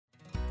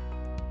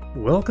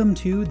Welcome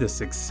to the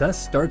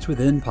Success Starts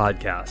Within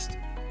podcast,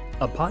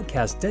 a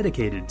podcast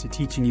dedicated to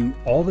teaching you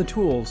all the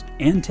tools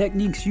and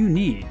techniques you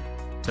need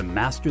to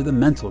master the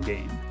mental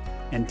game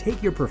and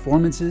take your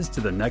performances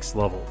to the next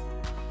level.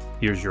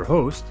 Here's your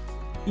host,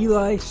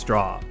 Eli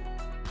Straw.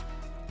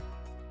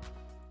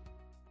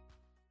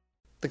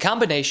 The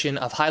combination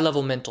of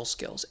high-level mental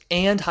skills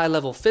and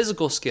high-level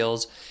physical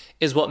skills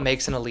is what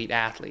makes an elite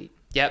athlete.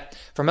 Yet,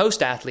 for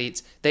most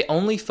athletes, they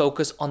only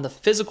focus on the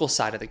physical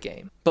side of the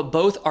game, but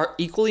both are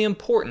equally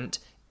important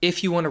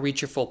if you want to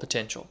reach your full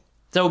potential.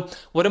 So,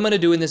 what I'm going to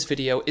do in this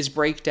video is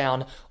break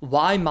down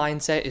why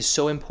mindset is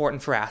so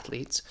important for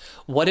athletes,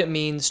 what it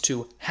means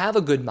to have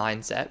a good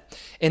mindset,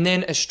 and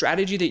then a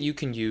strategy that you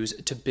can use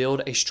to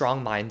build a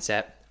strong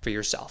mindset for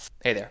yourself.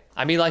 Hey there,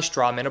 I'm Eli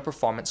Straw, mental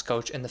performance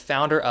coach and the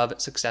founder of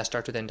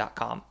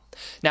SuccessStartsWithin.com.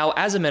 Now,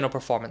 as a mental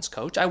performance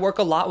coach, I work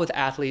a lot with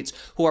athletes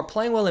who are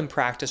playing well in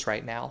practice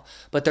right now,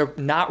 but they're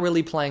not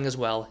really playing as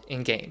well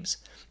in games.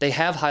 They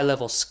have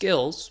high-level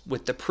skills,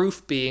 with the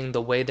proof being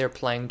the way they're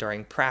playing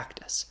during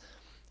practice.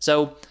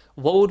 So,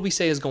 what would we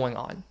say is going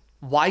on?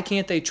 Why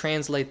can't they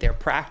translate their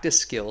practice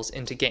skills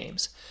into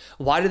games?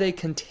 Why do they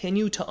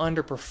continue to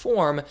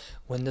underperform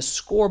when the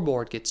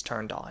scoreboard gets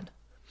turned on?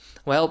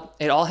 Well,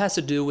 it all has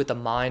to do with the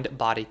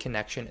mind-body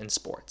connection in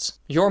sports.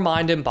 Your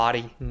mind and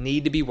body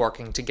need to be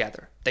working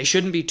together. They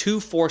shouldn't be two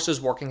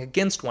forces working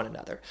against one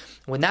another.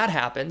 When that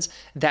happens,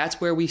 that's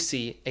where we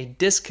see a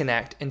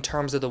disconnect in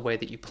terms of the way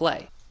that you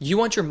play. You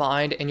want your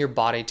mind and your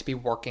body to be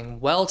working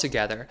well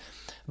together,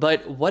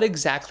 but what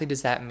exactly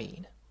does that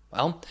mean?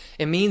 Well,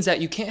 it means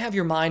that you can't have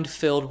your mind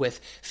filled with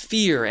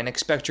fear and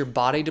expect your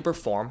body to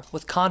perform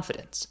with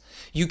confidence.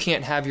 You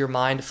can't have your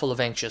mind full of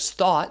anxious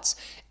thoughts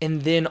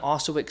and then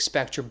also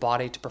expect your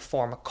body to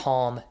perform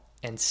calm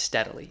and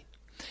steadily.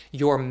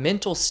 Your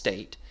mental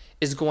state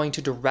is going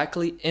to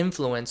directly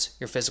influence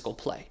your physical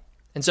play.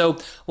 And so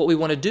what we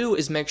want to do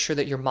is make sure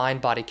that your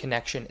mind-body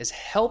connection is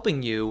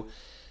helping you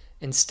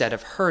instead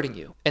of hurting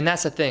you. And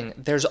that's the thing,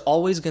 there's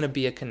always going to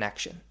be a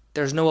connection.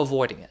 There's no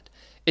avoiding it.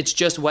 It's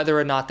just whether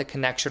or not the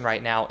connection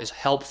right now is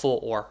helpful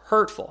or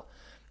hurtful.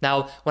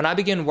 Now, when I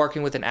begin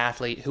working with an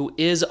athlete who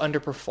is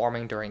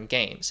underperforming during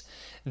games,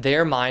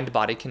 their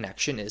mind-body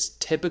connection is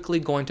typically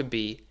going to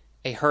be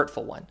a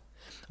hurtful one.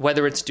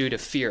 Whether it's due to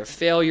fear of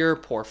failure,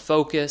 poor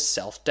focus,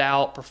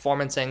 self-doubt,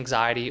 performance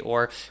anxiety,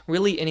 or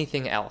really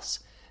anything else,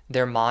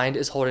 their mind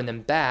is holding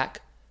them back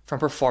from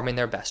performing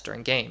their best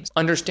during games.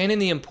 Understanding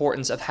the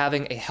importance of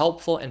having a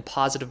helpful and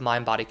positive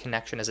mind-body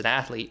connection as an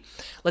athlete,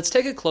 let's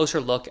take a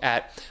closer look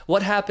at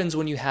what happens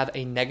when you have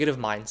a negative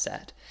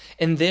mindset,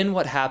 and then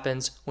what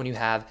happens when you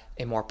have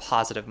a more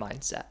positive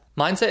mindset.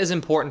 Mindset is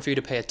important for you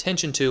to pay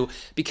attention to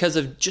because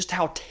of just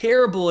how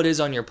terrible it is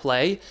on your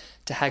play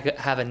to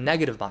have a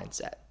negative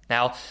mindset.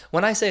 Now,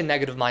 when I say a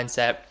negative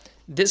mindset,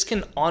 this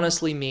can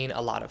honestly mean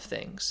a lot of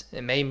things.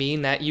 It may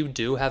mean that you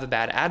do have a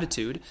bad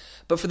attitude,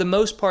 but for the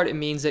most part, it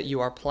means that you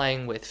are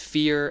playing with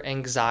fear,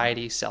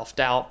 anxiety,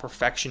 self-doubt,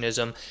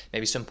 perfectionism,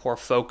 maybe some poor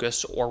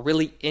focus, or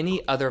really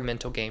any other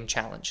mental game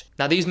challenge.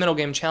 Now, these mental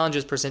game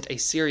challenges present a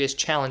serious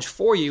challenge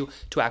for you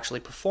to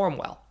actually perform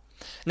well.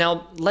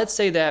 Now, let's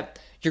say that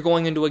you're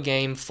going into a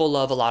game full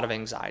of a lot of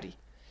anxiety.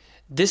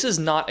 This is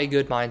not a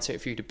good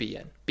mindset for you to be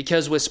in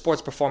because with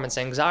sports performance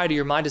anxiety,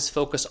 your mind is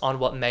focused on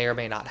what may or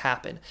may not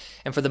happen.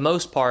 And for the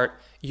most part,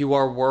 you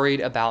are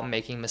worried about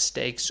making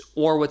mistakes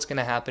or what's going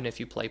to happen if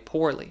you play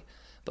poorly.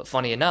 But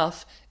funny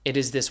enough, it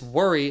is this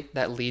worry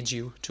that leads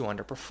you to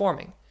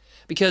underperforming.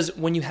 Because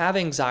when you have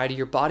anxiety,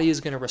 your body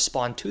is going to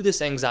respond to this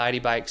anxiety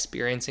by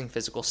experiencing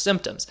physical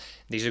symptoms.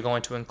 These are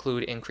going to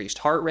include increased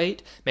heart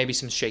rate, maybe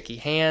some shaky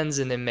hands,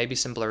 and then maybe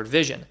some blurred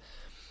vision.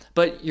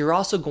 But you're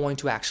also going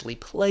to actually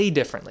play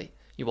differently.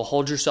 You will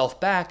hold yourself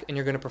back and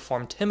you're going to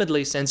perform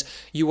timidly since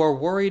you are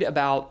worried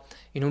about,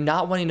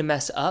 not wanting to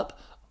mess up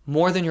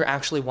more than you're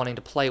actually wanting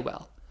to play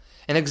well.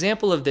 An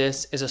example of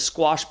this is a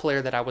squash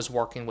player that I was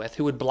working with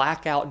who would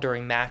black out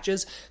during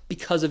matches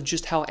because of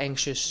just how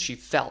anxious she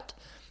felt.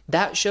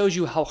 That shows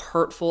you how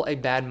hurtful a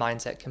bad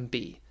mindset can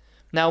be.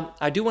 Now,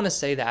 I do want to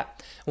say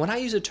that when I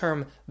use the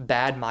term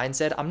bad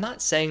mindset, I'm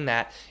not saying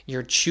that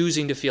you're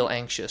choosing to feel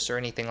anxious or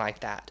anything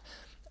like that.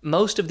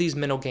 Most of these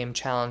mental game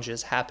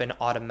challenges happen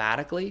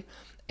automatically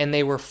and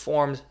they were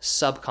formed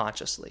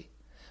subconsciously.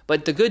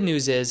 But the good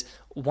news is,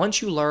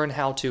 once you learn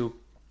how to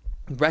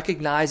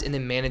recognize and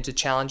then manage the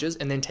challenges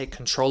and then take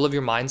control of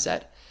your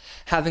mindset,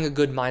 having a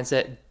good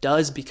mindset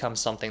does become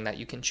something that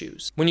you can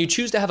choose. When you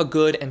choose to have a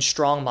good and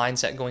strong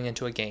mindset going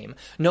into a game,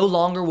 no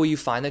longer will you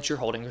find that you're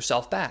holding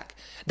yourself back.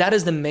 That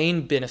is the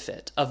main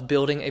benefit of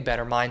building a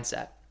better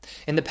mindset.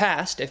 In the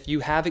past, if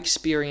you have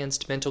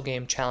experienced mental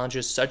game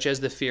challenges such as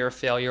the fear of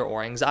failure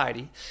or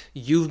anxiety,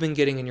 you've been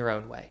getting in your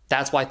own way.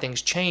 That's why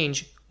things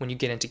change when you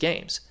get into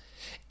games.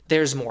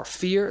 There's more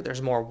fear,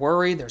 there's more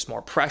worry, there's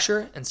more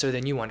pressure, and so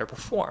then you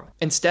underperform.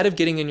 Instead of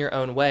getting in your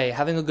own way,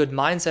 having a good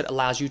mindset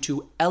allows you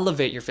to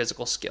elevate your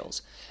physical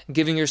skills,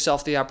 giving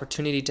yourself the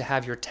opportunity to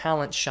have your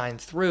talent shine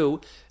through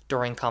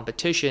during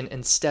competition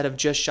instead of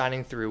just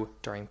shining through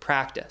during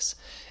practice.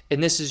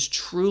 And this is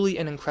truly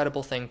an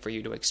incredible thing for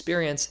you to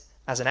experience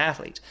as an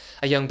athlete.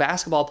 A young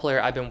basketball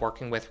player I've been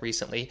working with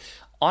recently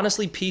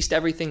honestly pieced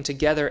everything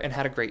together and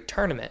had a great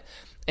tournament.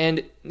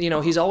 And,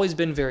 he's always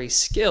been very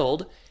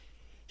skilled.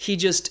 He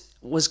just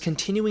was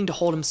continuing to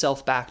hold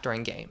himself back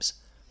during games.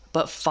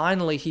 But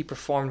finally, he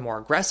performed more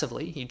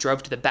aggressively. He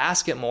drove to the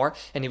basket more,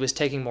 and he was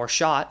taking more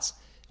shots.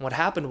 And what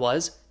happened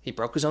was he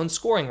broke his own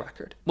scoring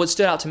record. What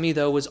stood out to me,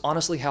 though, was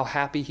honestly how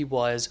happy he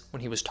was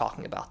when he was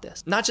talking about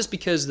this. Not just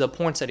because of the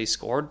points that he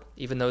scored,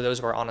 even though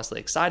those were honestly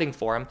exciting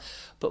for him,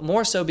 but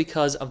more so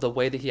because of the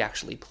way that he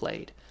actually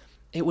played.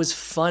 It was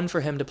fun for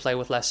him to play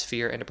with less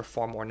fear and to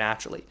perform more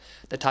naturally.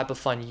 The type of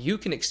fun you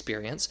can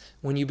experience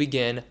when you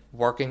begin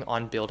working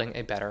on building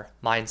a better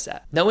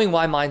mindset. Knowing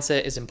why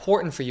mindset is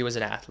important for you as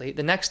an athlete,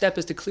 the next step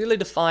is to clearly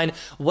define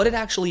what it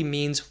actually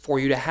means for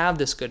you to have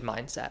this good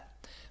mindset.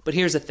 But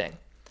here's the thing.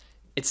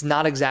 It's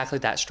not exactly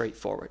that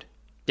straightforward.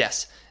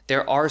 Yes,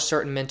 there are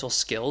certain mental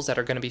skills that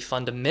are going to be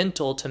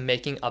fundamental to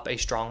making up a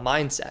strong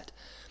mindset.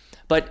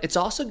 But it's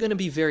also going to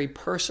be very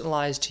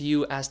personalized to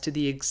you as to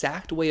the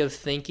exact way of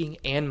thinking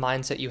and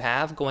mindset you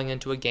have going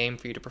into a game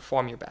for you to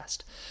perform your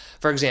best.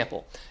 For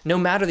example, no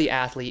matter the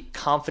athlete,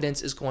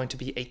 confidence is going to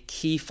be a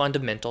key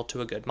fundamental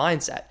to a good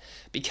mindset,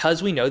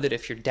 because we know that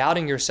if you're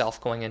doubting yourself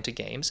going into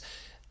games,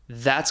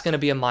 that's going to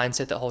be a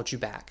mindset that holds you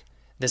back.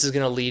 This is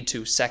going to lead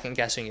to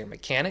second-guessing your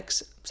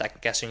mechanics,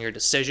 second-guessing your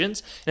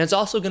decisions, and it's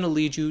also going to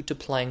lead you to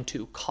playing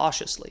too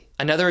cautiously.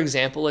 Another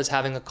example is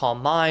having a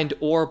calm mind,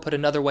 or put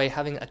another way,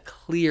 having a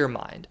clear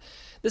mind.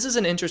 This is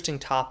an interesting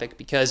topic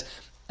because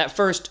at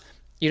first,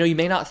 you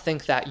may not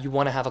think that you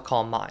want to have a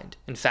calm mind.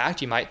 In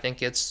fact, you might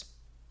think it's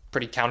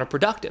pretty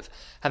counterproductive.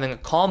 Having a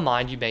calm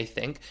mind, you may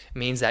think,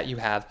 means that you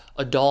have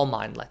a dull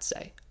mind, let's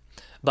say.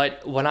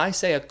 But when I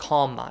say a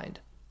calm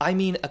mind, I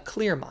mean a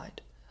clear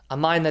mind, a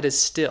mind that is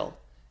still,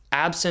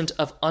 absent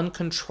of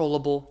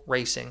uncontrollable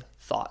racing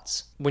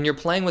thoughts. When you're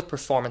playing with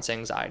performance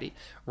anxiety,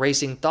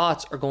 racing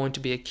thoughts are going to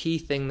be a key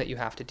thing that you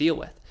have to deal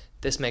with.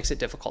 This makes it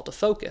difficult to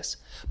focus.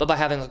 But by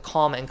having a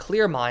calm and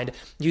clear mind,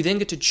 you then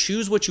get to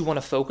choose what you want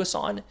to focus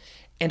on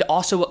and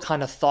also what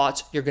kind of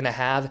thoughts you're going to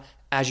have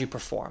as you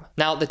perform.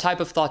 Now, the type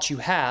of thoughts you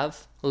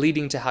have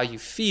leading to how you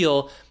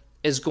feel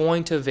is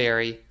going to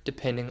vary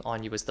depending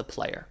on you as the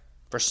player.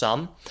 For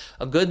some,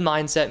 a good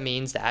mindset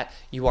means that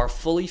you are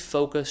fully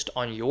focused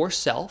on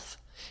yourself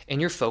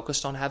and you're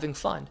focused on having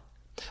fun.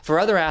 For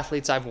other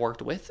athletes I've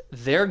worked with,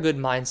 their good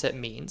mindset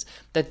means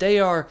that they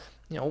are,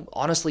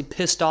 honestly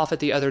pissed off at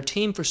the other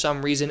team for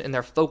some reason and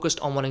they're focused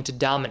on wanting to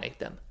dominate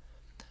them.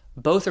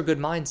 Both are good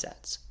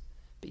mindsets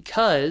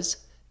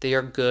because they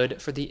are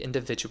good for the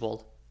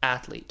individual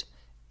athlete.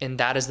 And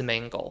that is the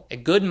main goal. A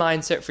good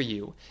mindset for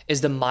you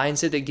is the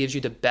mindset that gives you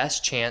the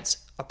best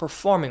chance of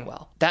performing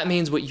well. That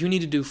means what you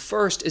need to do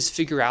first is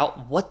figure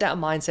out what that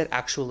mindset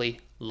actually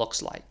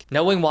looks like.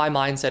 Knowing why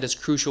mindset is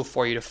crucial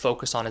for you to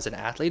focus on as an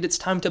athlete, it's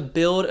time to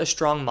build a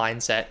strong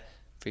mindset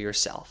for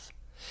yourself.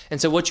 And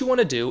so what you want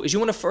to do is you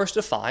want to first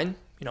define,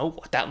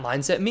 what that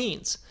mindset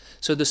means.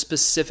 So the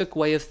specific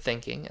way of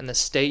thinking and the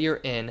state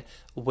you're in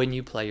when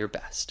you play your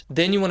best.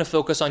 Then you want to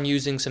focus on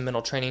using some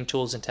mental training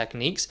tools and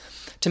techniques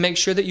to make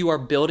sure that you are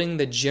building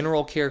the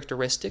general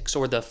characteristics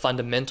or the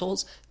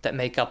fundamentals that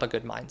make up a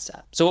good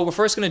mindset. So what we're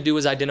first going to do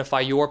is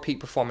identify your peak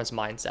performance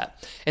mindset.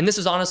 And this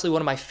is honestly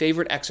one of my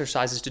favorite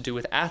exercises to do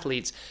with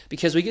athletes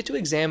because we get to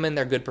examine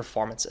their good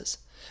performances.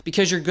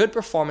 Because your good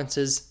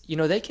performances,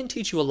 they can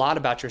teach you a lot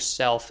about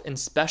yourself, and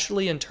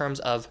especially in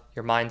terms of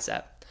your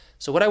mindset.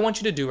 So what I want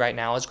you to do right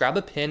now is grab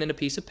a pen and a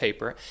piece of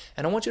paper,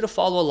 and I want you to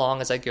follow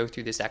along as I go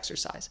through this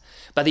exercise.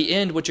 By the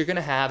end, what you're going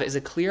to have is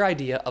a clear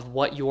idea of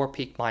what your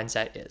peak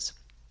mindset is.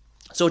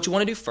 So what you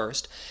want to do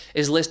first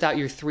is list out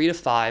your 3 to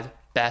 5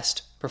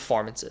 best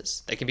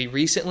performances. They can be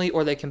recently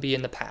or they can be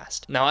in the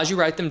past. Now, as you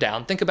write them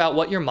down, think about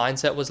what your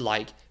mindset was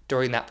like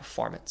during that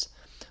performance.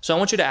 So I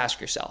want you to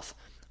ask yourself,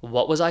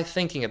 what was I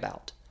thinking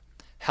about?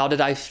 How did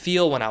I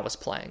feel when I was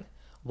playing?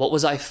 What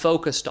was I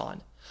focused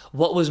on?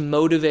 What was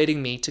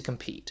motivating me to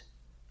compete?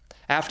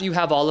 After you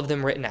have all of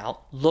them written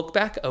out, look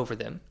back over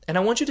them, and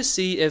I want you to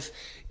see if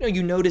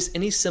you notice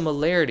any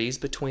similarities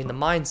between the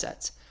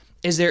mindsets.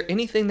 Is there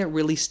anything that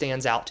really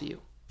stands out to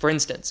you? For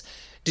instance,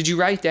 did you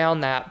write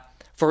down that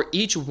for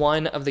each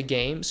one of the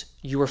games,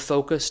 you were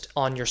focused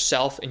on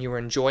yourself and you were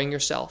enjoying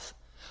yourself?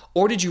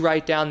 Or did you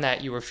write down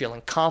that you were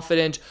feeling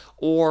confident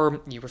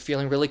or you were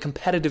feeling really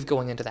competitive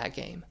going into that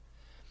game?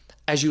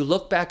 As you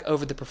look back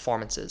over the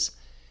performances,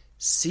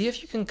 see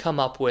if you can come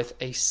up with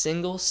a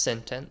single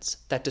sentence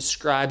that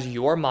describes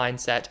your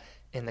mindset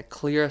in the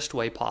clearest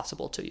way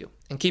possible to you.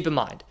 And keep in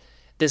mind,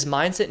 this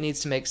mindset needs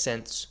to make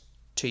sense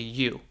to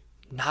you,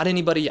 not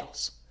anybody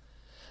else.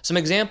 Some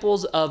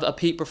examples of a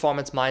peak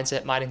performance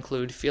mindset might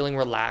include feeling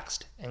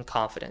relaxed and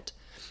confident,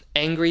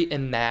 angry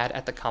and mad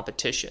at the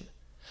competition,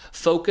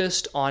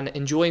 focused on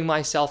enjoying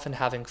myself and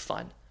having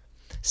fun,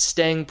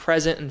 staying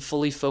present and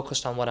fully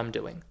focused on what I'm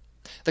doing.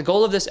 The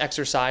goal of this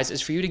exercise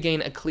is for you to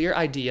gain a clear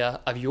idea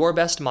of your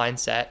best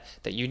mindset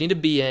that you need to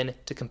be in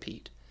to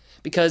compete.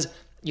 Because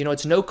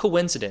It's no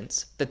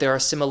coincidence that there are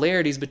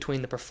similarities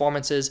between the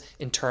performances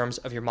in terms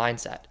of your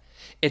mindset.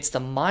 It's the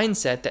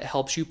mindset that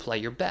helps you play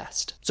your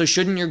best. So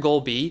shouldn't your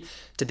goal be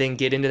to then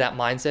get into that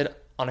mindset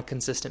on a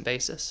consistent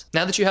basis?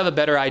 Now that you have a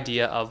better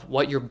idea of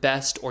what your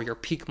best or your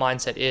peak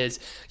mindset is,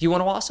 you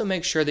want to also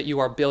make sure that you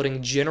are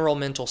building general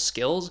mental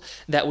skills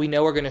that we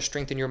know are going to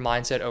strengthen your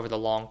mindset over the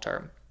long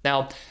term.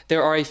 Now,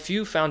 there are a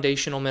few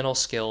foundational mental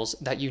skills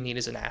that you need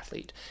as an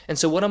athlete. And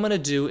so what I'm going to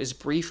do is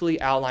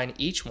briefly outline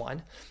each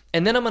one,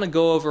 and then I'm going to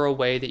go over a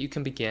way that you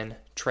can begin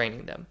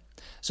training them.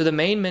 So the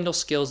main mental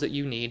skills that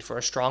you need for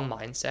a strong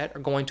mindset are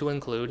going to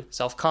include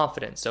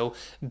self-confidence. So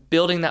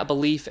building that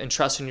belief and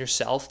trust in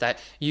yourself that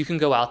you can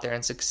go out there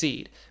and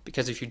succeed.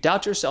 Because if you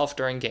doubt yourself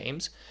during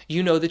games,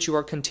 you know that you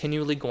are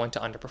continually going to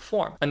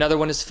underperform. Another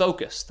one is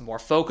focus. The more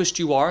focused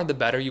you are, the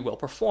better you will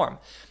perform.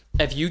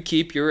 If you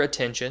keep your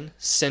attention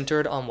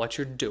centered on what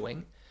you're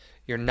doing,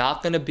 you're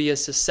not going to be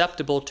as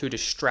susceptible to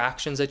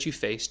distractions that you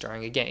face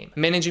during a game.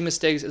 Managing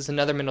mistakes is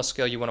another mental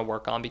skill you want to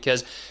work on,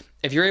 because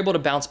if you're able to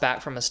bounce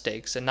back from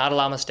mistakes and not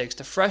allow mistakes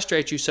to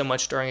frustrate you so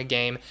much during a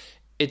game,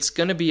 it's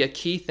going to be a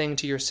key thing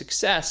to your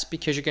success,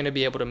 because you're going to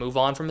be able to move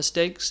on from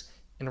mistakes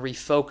and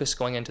refocus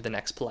going into the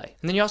next play.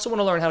 And then you also want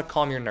to learn how to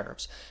calm your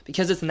nerves,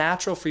 because it's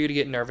natural for you to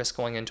get nervous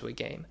going into a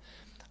game.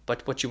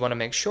 But what you want to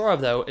make sure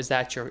of, though, is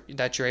that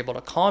you're able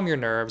to calm your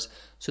nerves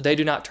so they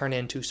do not turn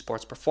into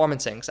sports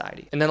performance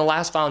anxiety. And then the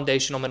last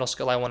foundational mental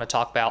skill I want to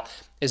talk about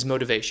is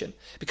motivation.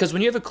 Because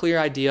when you have a clear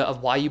idea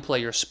of why you play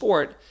your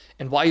sport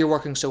and why you're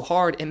working so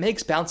hard, it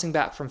makes bouncing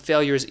back from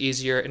failures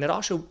easier, and it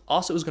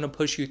also is going to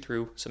push you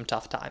through some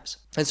tough times.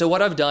 And so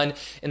what I've done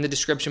in the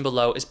description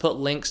below is put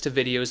links to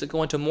videos that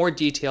go into more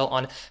detail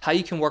on how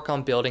you can work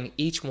on building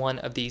each one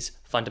of these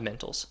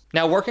fundamentals.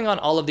 Now, working on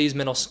all of these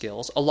mental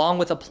skills, along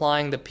with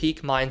applying the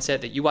peak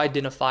mindset that you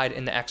identified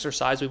in the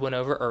exercise we went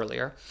over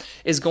earlier,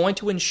 is going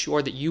to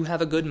ensure that you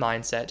have a good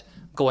mindset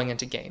going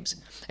into games.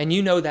 And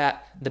you know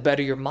that the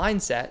better your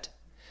mindset,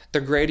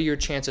 the greater your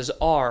chances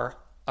are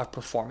of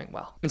performing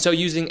well. And so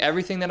using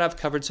everything that I've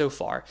covered so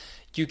far,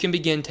 you can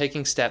begin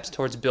taking steps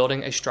towards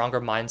building a stronger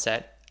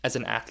mindset as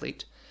an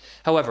athlete.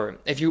 However,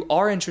 if you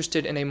are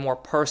interested in a more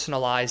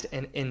personalized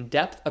and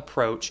in-depth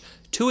approach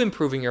to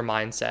improving your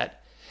mindset,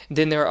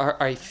 then there are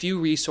a few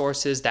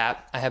resources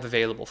that I have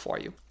available for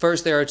you.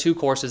 First, there are 2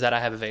 courses that I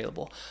have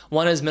available.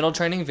 One is Mental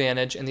Training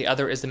Advantage, and the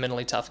other is the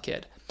Mentally Tough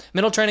Kid.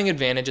 Mental Training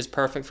Advantage is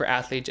perfect for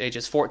athletes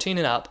ages 14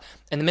 and up,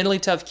 and the Mentally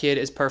Tough Kid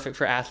is perfect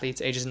for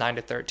athletes ages 9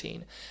 to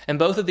 13. And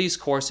both of these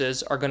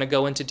courses are going to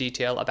go into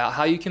detail about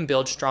how you can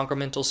build stronger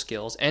mental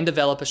skills and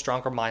develop a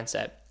stronger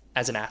mindset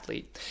as an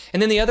athlete.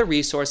 And then the other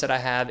resource that I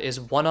have is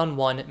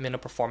one-on-one mental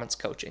performance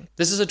coaching.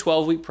 This is a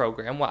 12-week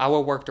program where I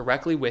will work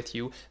directly with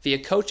you via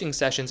coaching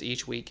sessions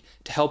each week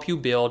to help you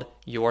build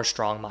your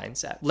strong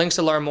mindset. Links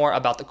to learn more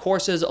about the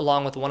courses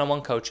along with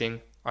one-on-one coaching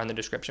are in the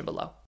description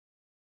below.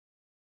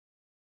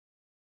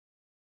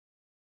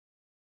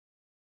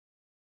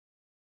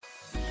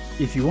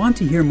 If you want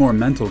to hear more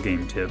mental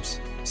game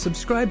tips,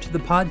 subscribe to the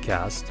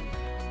podcast,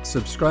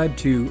 subscribe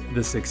to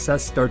the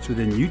Success Starts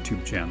Within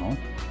YouTube channel,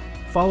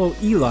 follow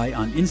Eli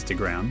on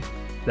Instagram,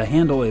 the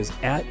handle is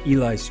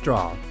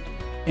 @EliStraw,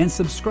 and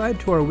subscribe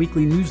to our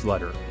weekly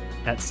newsletter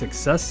at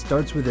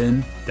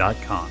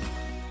successstartswithin.com.